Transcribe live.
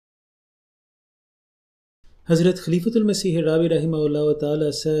Hazrat Khalifatul Masih Rabi rahimahullah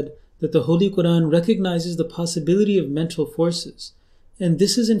ta'ala said that the Holy Quran recognizes the possibility of mental forces. And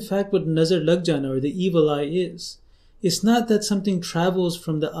this is in fact what nazar lag jana, or the evil eye, is. It's not that something travels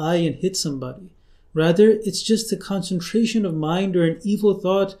from the eye and hits somebody. Rather, it's just the concentration of mind or an evil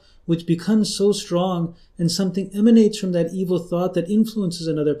thought which becomes so strong, and something emanates from that evil thought that influences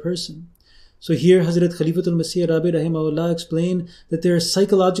another person. So here Hazrat Khalifatul Masih Rabi rahimahullah explained that there are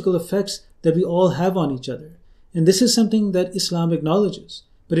psychological effects that we all have on each other. And this is something that Islam acknowledges,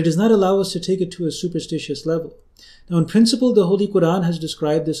 but it does not allow us to take it to a superstitious level. Now, in principle, the Holy Quran has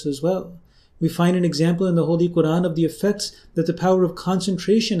described this as well. We find an example in the Holy Quran of the effects that the power of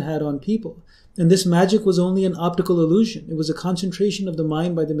concentration had on people. And this magic was only an optical illusion. It was a concentration of the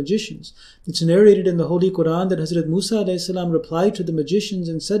mind by the magicians. It's narrated in the Holy Quran that Hazrat Musa a.s. replied to the magicians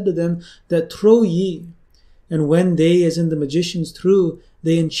and said to them that, "Throw ye." And when they, as in the magicians, threw,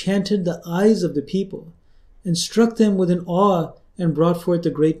 they enchanted the eyes of the people and struck them with an awe and brought forth the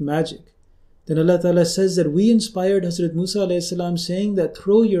great magic. Then Allah Ta'ala says that we inspired Hazrat Musa a.s. saying that,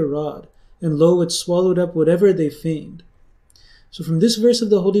 "Throw your rod," and lo, it swallowed up whatever they feigned. So from this verse of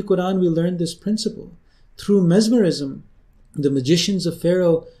the Holy Quran, we learn this principle. Through mesmerism, the magicians of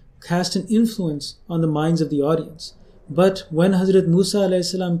Pharaoh cast an influence on the minds of the audience. But when Hazrat Musa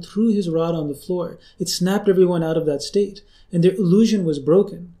a.s. threw his rod on the floor, it snapped everyone out of that state, and their illusion was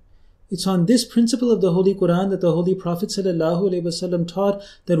broken. It's on this principle of the Holy Quran that the Holy Prophet ﷺ taught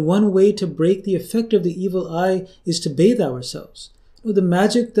that one way to break the effect of the evil eye is to bathe ourselves. The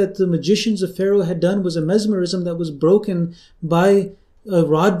magic that the magicians of Pharaoh had done was a mesmerism that was broken by a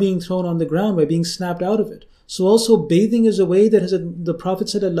rod being thrown on the ground, by being snapped out of it. So also bathing is a way that the Prophet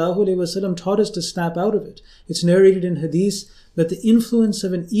ﷺ taught us to snap out of it. It's narrated in hadith that the influence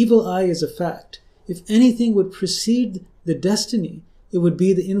of an evil eye is a fact. If anything would precede the destiny, it would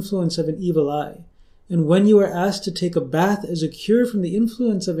be the influence of an evil eye. And when you are asked to take a bath as a cure from the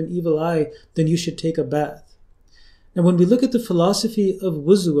influence of an evil eye, then you should take a bath. Now, when we look at the philosophy of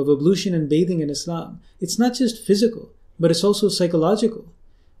wuzu, of ablution and bathing in Islam, it's not just physical, but it's also psychological.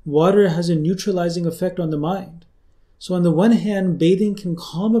 Water has a neutralizing effect on the mind. So on the one hand, bathing can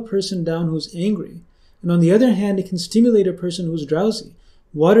calm a person down who's angry, and on the other hand, it can stimulate a person who's drowsy.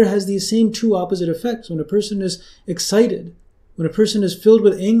 Water has these same two opposite effects. When a person is excited, when a person is filled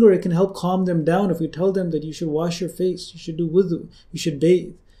with anger, it can help calm them down. If we tell them that you should wash your face, you should do wudu, you should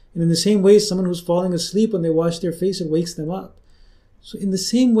bathe. And in the same way, someone who's falling asleep, when they wash their face, it wakes them up. So in the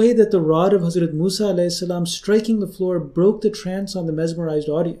same way that the rod of Hazrat Musa a.s. striking the floor broke the trance on the mesmerized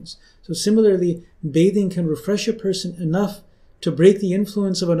audience, so similarly, bathing can refresh a person enough to break the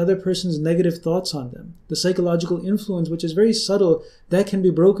influence of another person's negative thoughts on them. The psychological influence, which is very subtle, that can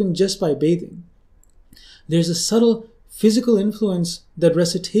be broken just by bathing. There's a subtle physical influence that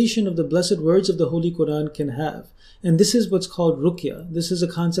recitation of the blessed words of the Holy Quran can have. And this is what's called ruqya. This is a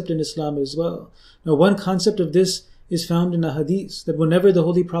concept in Islam as well. Now, one concept of this is found in a hadith, that whenever the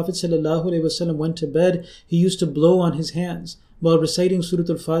Holy Prophet ﷺ went to bed, he used to blow on his hands while reciting Surah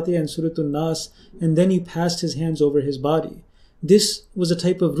Al-Fatiha and Surah Al-Nas, and then he passed his hands over his body. This was a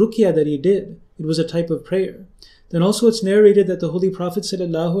type of ruqya that he did. It was a type of prayer. Then also it's narrated that the Holy Prophet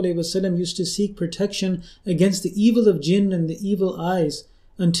ﷺ used to seek protection against the evil of jinn and the evil eyes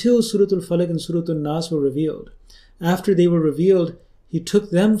until Surah Al-Falaq and Surah Al-Nas were revealed. After they were revealed, he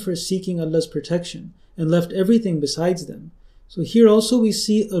took them for seeking Allah's protection and left everything besides them. So here also we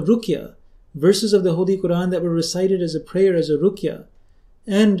see a ruqya, verses of the Holy Quran that were recited as a prayer, as a ruqya,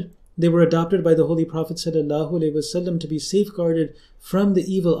 and they were adopted by the Holy Prophet ﷺ to be safeguarded from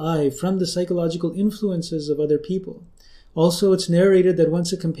the evil eye, from the psychological influences of other people. Also, it's narrated that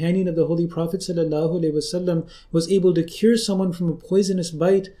once a companion of the Holy Prophet ﷺ was able to cure someone from a poisonous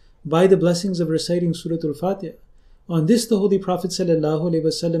bite by the blessings of reciting Surah Al-Fatiha. On this, the Holy Prophet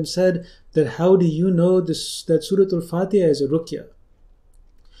ﷺ said that, "How do you know that Surah Al-Fatiha is a ruqya?"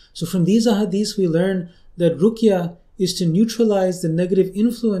 So from these ahadiths we learn that ruqya is to neutralize the negative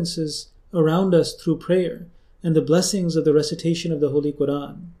influences around us through prayer and the blessings of the recitation of the Holy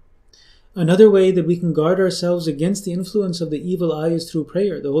Quran. Another way that we can guard ourselves against the influence of the evil eye is through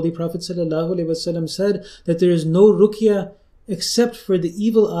prayer. The Holy Prophet ﷺ said that there is no ruqya except for the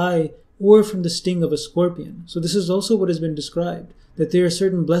evil eye or from the sting of a scorpion. So this is also what has been described, that there are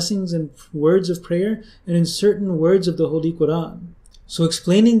certain blessings in words of prayer and in certain words of the Holy Quran. So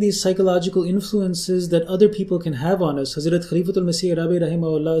explaining these psychological influences that other people can have on us, Hazrat Khalifatul Masih Rabi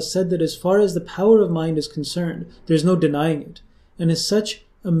rahimahullah said that as far as the power of mind is concerned, there's no denying it. And as such,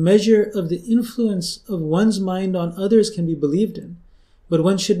 a measure of the influence of one's mind on others can be believed in. But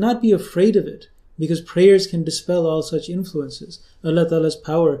one should not be afraid of it, because prayers can dispel all such influences. Allah Ta'ala's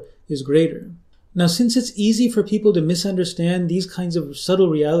power is greater. Now, since it's easy for people to misunderstand these kinds of subtle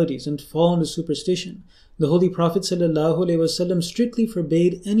realities and fall into superstition, the Holy Prophet ﷺ strictly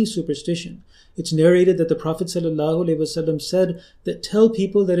forbade any superstition. It's narrated that the Prophet ﷺ said that tell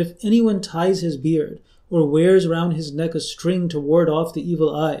people that if anyone ties his beard or wears around his neck a string to ward off the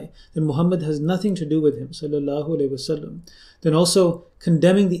evil eye, then Muhammad has nothing to do with him, ﷺ. Then also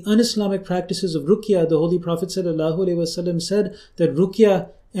condemning the un-Islamic practices of ruqya, the Holy Prophet ﷺ said that ruqya,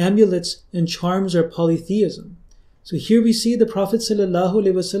 amulets, and charms are polytheism. So here we see the Prophet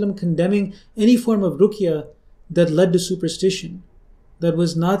ﷺ condemning any form of ruqya that led to superstition, that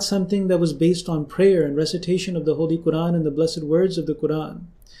was not something that was based on prayer and recitation of the Holy Quran and the blessed words of the Quran.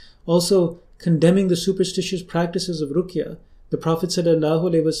 Also condemning the superstitious practices of ruqya. The Prophet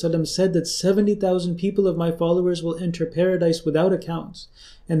ﷺ said that 70,000 people of my followers will enter paradise without accounts,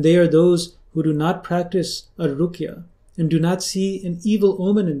 and they are those who do not practice ar-ruqya and do not see an evil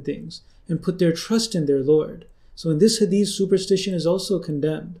omen in things and put their trust in their Lord. So in this hadith, superstition is also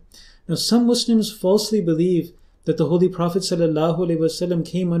condemned. Now, some Muslims falsely believe that the Holy Prophet ﷺ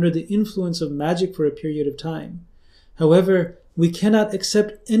came under the influence of magic for a period of time. However, we cannot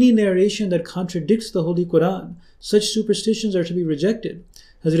accept any narration that contradicts the Holy Quran. Such superstitions are to be rejected.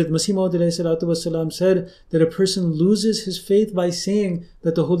 Hazrat Masih Maud ﷺ said that a person loses his faith by saying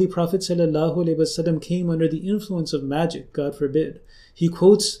that the Holy Prophet ﷺ came under the influence of magic, God forbid. He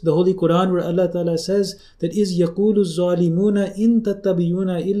quotes the Holy Quran where Allah Ta'ala says that is يَقُولُ الظَّالِمُونَ إِن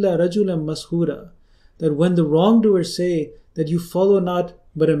تَتَّبِعُونَ إِلَّا رَجُلًا مَسْحُورًا, that when the wrongdoers say that you follow not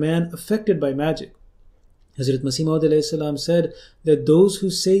but a man affected by magic. Hazrat Masih Maud ﷺ said that those who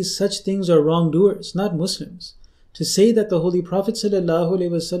say such things are wrongdoers, not Muslims. To say that the Holy Prophet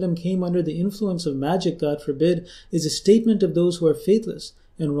ﷺ came under the influence of magic, God forbid, is a statement of those who are faithless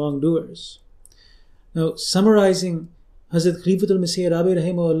and wrongdoers. Now, summarizing, Hazrat Khalifatul Masih Rabi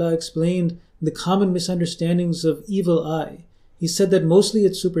rahimahullah explained the common misunderstandings of evil eye. He said that mostly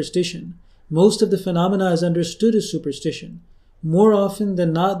it's superstition. Most of the phenomena is understood as superstition. More often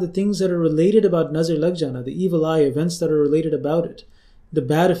than not, the things that are related about nazar lag jana, the evil eye, events that are related about it, the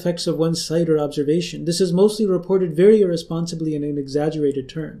bad effects of one's sight or observation, this is mostly reported very irresponsibly and in exaggerated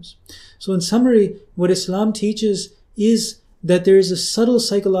terms. So in summary, what Islam teaches is that there is a subtle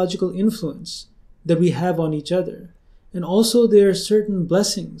psychological influence that we have on each other. And also there are certain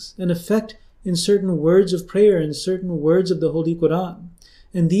blessings, an effect in certain words of prayer and certain words of the Holy Quran.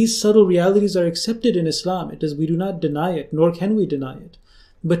 And these subtle realities are accepted in Islam. We do not deny it, nor can we deny it.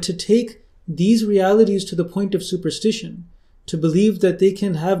 But to take these realities to the point of superstition, to believe that they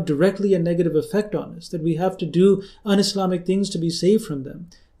can have directly a negative effect on us, that we have to do un-Islamic things to be saved from them,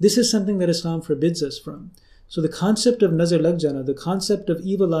 this is something that Islam forbids us from. So the concept of nazar lag jana, the concept of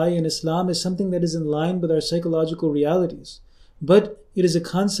evil eye in Islam, is something that is in line with our psychological realities. But it is a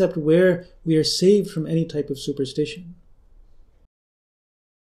concept where we are saved from any type of superstition.